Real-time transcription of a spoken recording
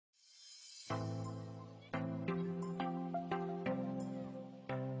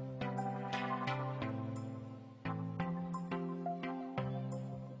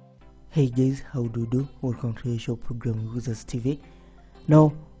Hey guys, how do you do? Welcome to the show ProgrammingWizards TV.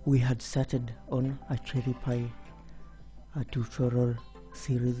 Now we had started on a CherryPy tutorial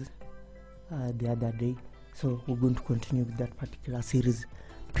series the other day, so we're going to continue with that particular series.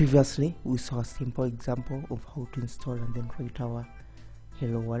 Previously we saw a simple example of how to install and then write our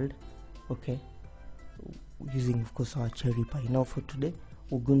hello world, okay, using of course our CherryPy. Now for today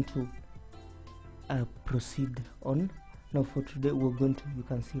we're going to proceed on. Now for today we're going to, you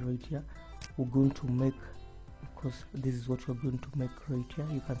can see right here, we're going to make, of course this is what we're going to make right here.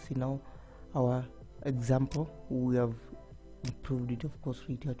 You can see now our example, we have improved it of course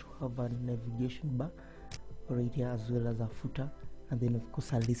right here to have a navigation bar right here as well as a footer, and then of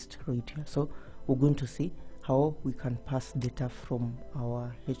course a list right here. So we're going to see how we can pass data from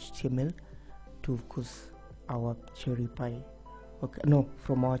our HTML to of course our CherryPy, okay, no,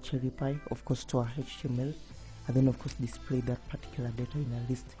 from our CherryPy of course to our HTML, and then of course display that particular data in a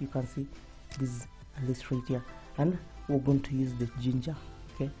list. You can see this is a list right here, and we're going to use the Jinja,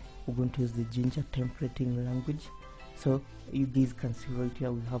 okay, we're going to use the Jinja templating language. So you guys can see right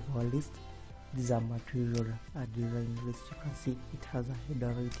here we have our list. This is a material design list. You can see it has a header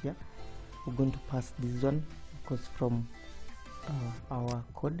right here. We're going to pass this one of course from our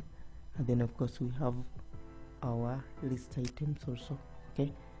code, and then of course we have our list items also,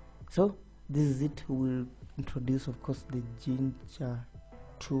 okay. So this is it. We'll introduce of course the Jinja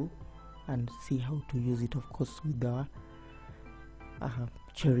 2 and see how to use it of course with our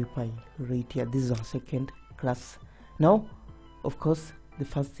CherryPy right here. This is our second class. Now of course the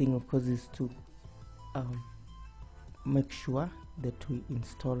first thing of course is to make sure that we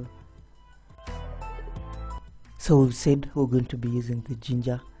install. So we said we're going to be using the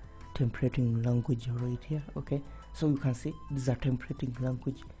Jinja templating language right here, okay. So you can see this is a templating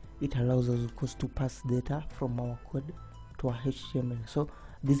language. It allows us of course to pass data from our code to our HTML. So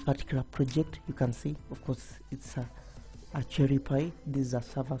this particular project, you can see of course it's a CherryPy. This is a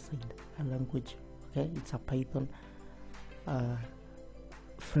server-side language, okay. It's a Python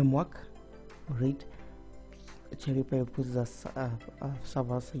framework, right? CherryPy of course is a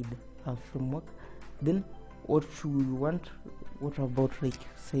server-side framework. Then what should we want? What about, like,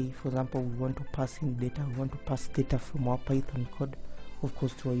 say for example we want to pass in data, we want to pass data from our Python code of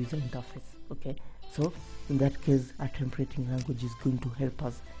course to our user interface, okay. So in that case a templating language is going to help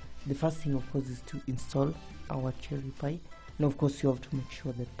us. The first thing of course is to install our CherryPy. Now of course you have to make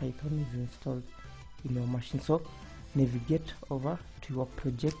sure that Python is installed in your machine. So navigate over to your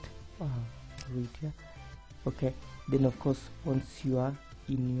project right here, okay. Then of course once you are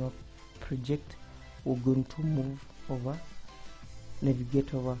in your project, we're going to move over,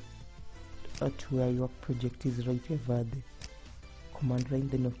 navigate over to where your project is right here via the command line.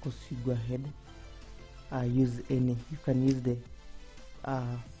 Then of course you go ahead, use any, you can use the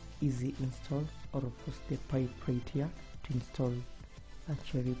easy install or of course the pipe right here to install a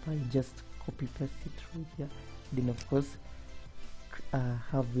CherryPy. Just copy paste it right here, then of course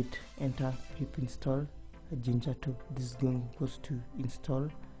have it enter pip install Jinja 2. This is going of course to install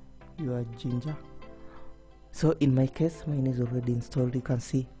your Jinja. So in my case mine is already installed. You can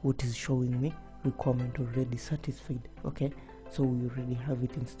see what is showing me, requirement already satisfied, okay. So we already have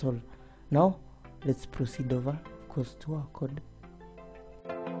it installed. Now let's proceed over of course to our code.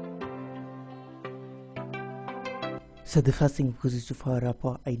 So the first thing of course is to fire up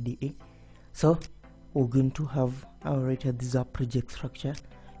our IDE. So we're going to have our right here, this is our project structure.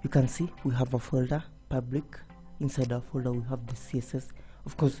 You can see we have a folder public. Inside our folder we have the CSS.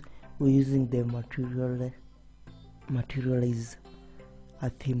 Of course we're using the materialize a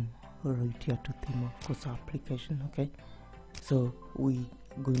theme right here to theme of course our application, okay. So we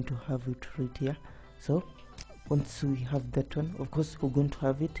going to have it right here. So once we have that one, of course we're going to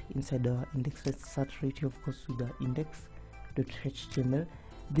have it inside our index. Let's start right here of course with the index.html.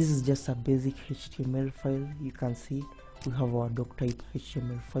 This is just a basic HTML file. You can see we have our doc type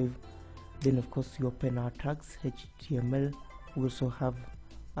HTML5. Then of course you open our tags HTML. We also have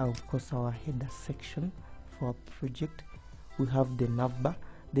of course our header section for our project. We have the navbar,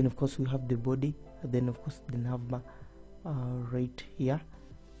 then of course we have the body, and then of course the navbar right here,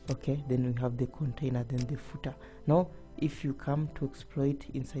 okay. Then we have the container, then the footer. Now if you come to exploit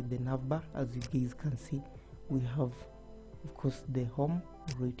inside the navbar, as you guys can see, we have of course the home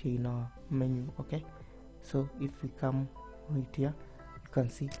right here in our menu, okay. So if we come right here, you can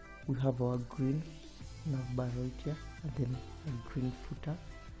see we have our green navbar right here, and then a green footer.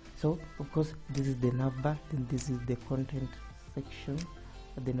 So of course this is the navbar, then this is the content section,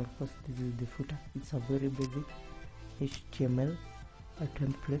 and then of course this is the footer. It's a very basic HTML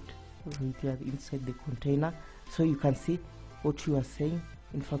template right here inside the container. So you can see what you are saying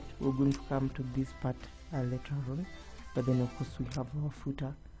in fact we're going to come to this part later on, but then of course we have our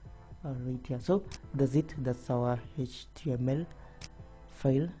footer right here. So that's our HTML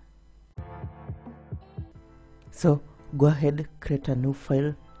file. So go ahead, create a new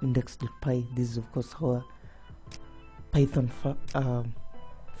file, index.py. This is of course our Python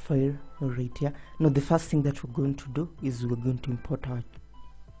file right here. Now the first thing that we're going to do is we're going to import our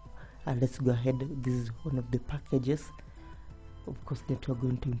let's go ahead, this is one of the packages of course that we're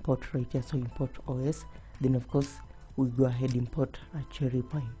going to import right here. So import OS, then of course we go ahead import a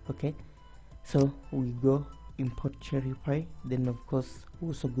CherryPy. Okay, so we go import CherryPy, then of course we're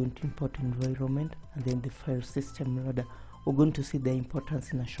also going to import environment and then the file system loader. We're going to see the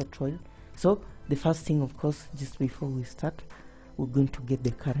importance in a short while. So the first thing, of course, just before we start, we're going to get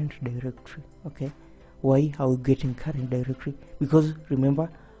the current directory. Okay, why are we getting current directory? Because remember,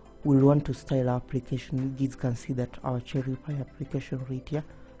 we'll want to style our application. You guys can see that our CherryPy application right here,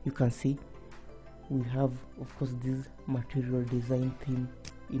 you can see we have of course this material design theme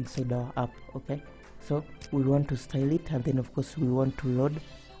inside our app. Okay, so we want to style it, and then of course we want to load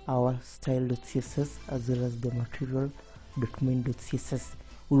our style.css as well as the material.main.css.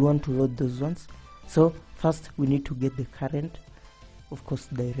 we want to load those ones. So first we need to get the current of course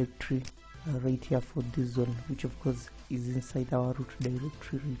directory right here for this one, which of course is inside our root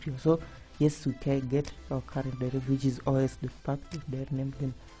directory right here. So yes, we can get our current directory, which is os.path with their name,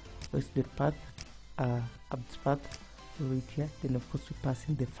 then os.path path right here, then of course we pass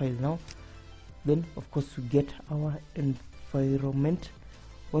in the file now, then of course we get our environment.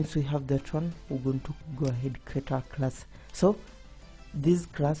 Once we have that one, we're going to go ahead create our class. So this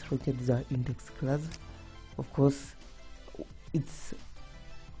class right here is our index class. Of course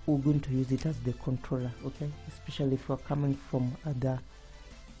we're going to use it as the controller. Okay, especially if we're coming from other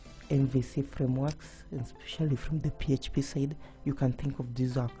MVC frameworks, and especially from the PHP side, you can think of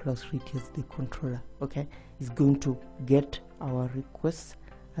this our class right here as the controller. Okay, it's going to get our requests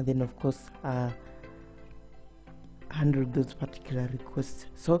and then of course handle those particular requests.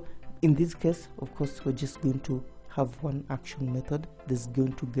 So in this case, of course, we're just going to have one action method that's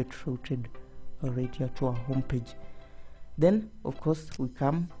going to get routed right here to our home page. Then of course we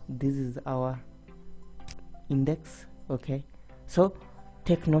come, this is our index. Okay, so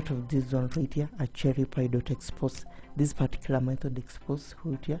take note of this one right here, a CherryPy.expose. This particular method expose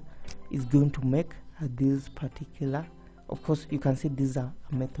right here is going to make this particular, of course you can see this is a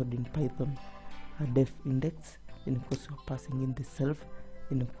method in Python, a def index, then of course we're passing in the self,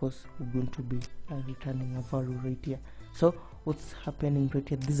 then of course we're going to be returning a value right here. So what's happening right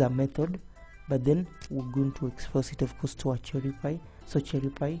here, this is a method, but then we're going to expose it of course to our CherryPy. So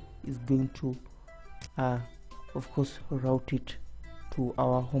CherryPy is going to of course route it to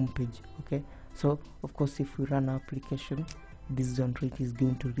our home page. Okay, so of course if we run our application, this one right is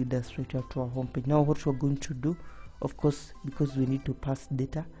going to lead us right up to our home page. Now what we're going to do, of course, because we need to pass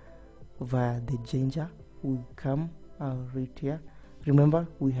data via the Jinja, we come right here. Remember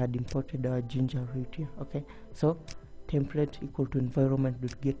we had imported our Jinja right here. Okay, so template equal to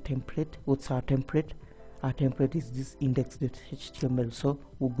environment.get template. What's our template? Our template is this index.html. So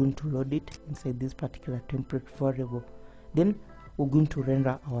we're going to load it inside this particular template variable. Then we're going to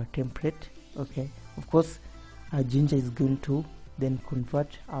render our template. Okay, of course our Jinja is going to then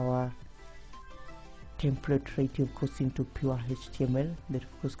convert our template right here of course into pure HTML that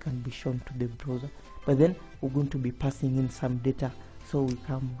of course can be shown to the browser, but then we're going to be passing in some data. So we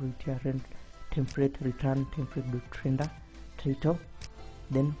come right here, rend template return template.render title,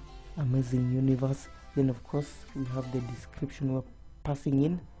 then amazing universe, then of course we have the description. We're passing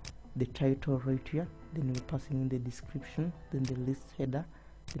in the title right here, then we're passing in the description, then the list header,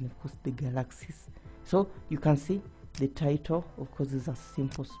 then of course the galaxies. So you can see the title of course is a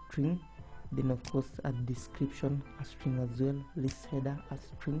simple string, then of course a description, a string as well, list header, a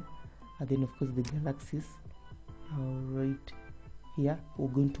string, and then of course the galaxies right here. We're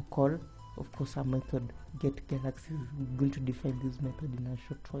going to call of course a method get galaxies. We're going to define this method in a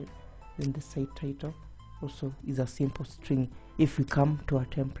short while. Then the site title also is a simple string. If we come to our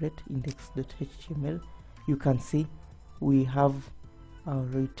template index.html, you can see we have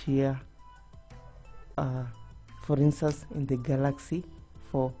right here for instance in the galaxy,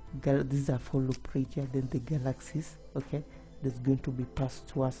 for this is a for loop right here, then the galaxies, okay, that's going to be passed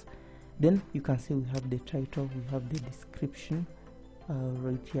to us. Then you can see we have the title, we have the description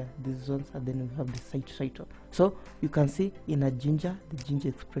right here, these ones, and then we have the site title. So you can see in a Jinja, the Jinja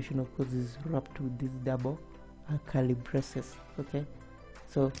expression of course is wrapped with this double curly braces. Okay,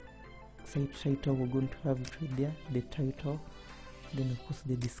 so site title, we're going to have it right there, the title, then of course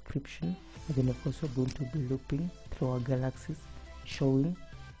the description, and then of course we're going to be looping through our galaxies, showing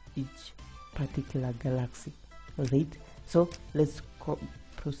each particular galaxy. Alright, so let's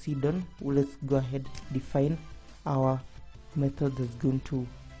proceed on. Let's go ahead, define our method that's going to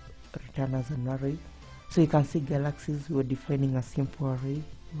return as an array. So you can see galaxies, we're defining a simple array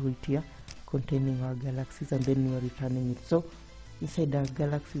right here containing our galaxies, and then we're returning it. So inside our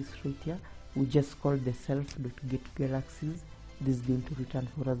galaxies right here, we just call the self.getGalaxies. This is going to return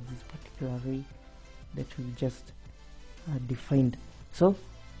for us this particular array that we just defined. So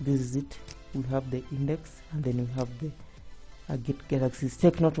this is it. We have the index, and then we have the get galaxies.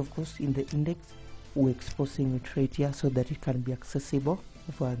 Take note, of course, in the index we're exposing it right here so that it can be accessible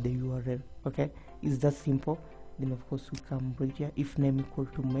via the URL. Okay, it's that simple. Then of course we come right here, if name equal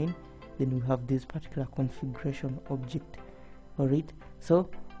to main, then we have this particular configuration object. Alright, so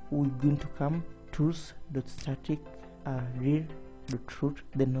we're going to come tools.static dir.root,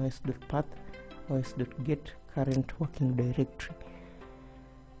 then os.path, os.get current working directory.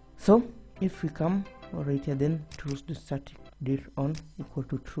 So if we come right here, then tools.static dir on equal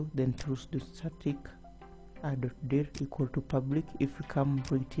to true, then tools.static dir equal to public. If we come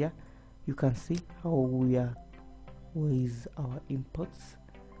right here, you can see how we are, where is our imports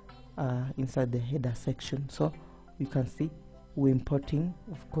inside the header section. So you can see we're importing,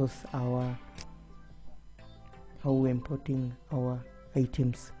 of course, our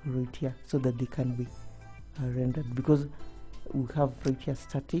items right here so that they can be rendered, because we have right here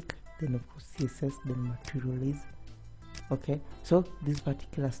static, then of course CSS, then materialize. Okay, so these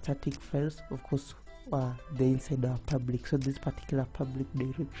particular static files, of course, they're inside our public. So this particular public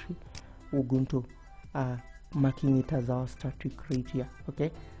directory, we're going to marking it as our static right here.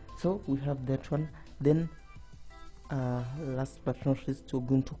 Okay, so we have that one. Then last but not least, we're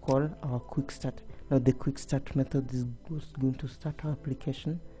going to call our quick start. Now the quick start method is going to start our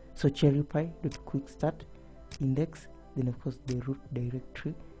application. So CherryPy.quickstart index, then of course the root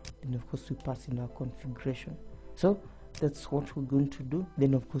directory, then of course we pass in our configuration. So that's what we're going to do.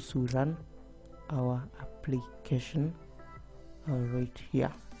 Then of course we run our application right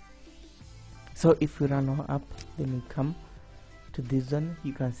here. So if we run our app, then we come to this one,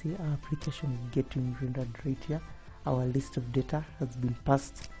 you can see our application is getting rendered right here. Our list of data has been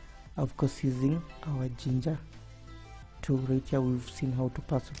passed, of course, using our Jinja tool right here. We've seen how to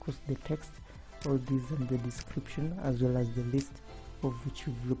pass, of course, the text, all these, and the description, as well as the list, of which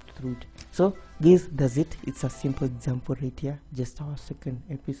we've looked through it. So guys, that's it. It's a simple example right here, just our second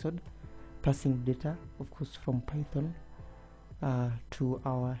episode, passing data, of course, from Python to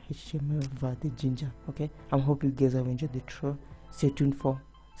our HTML via the Jinja. Okay, I hope you guys have enjoyed the show. Stay tuned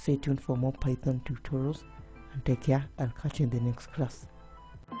for more Python tutorials, and take care. I'll catch you in the next class.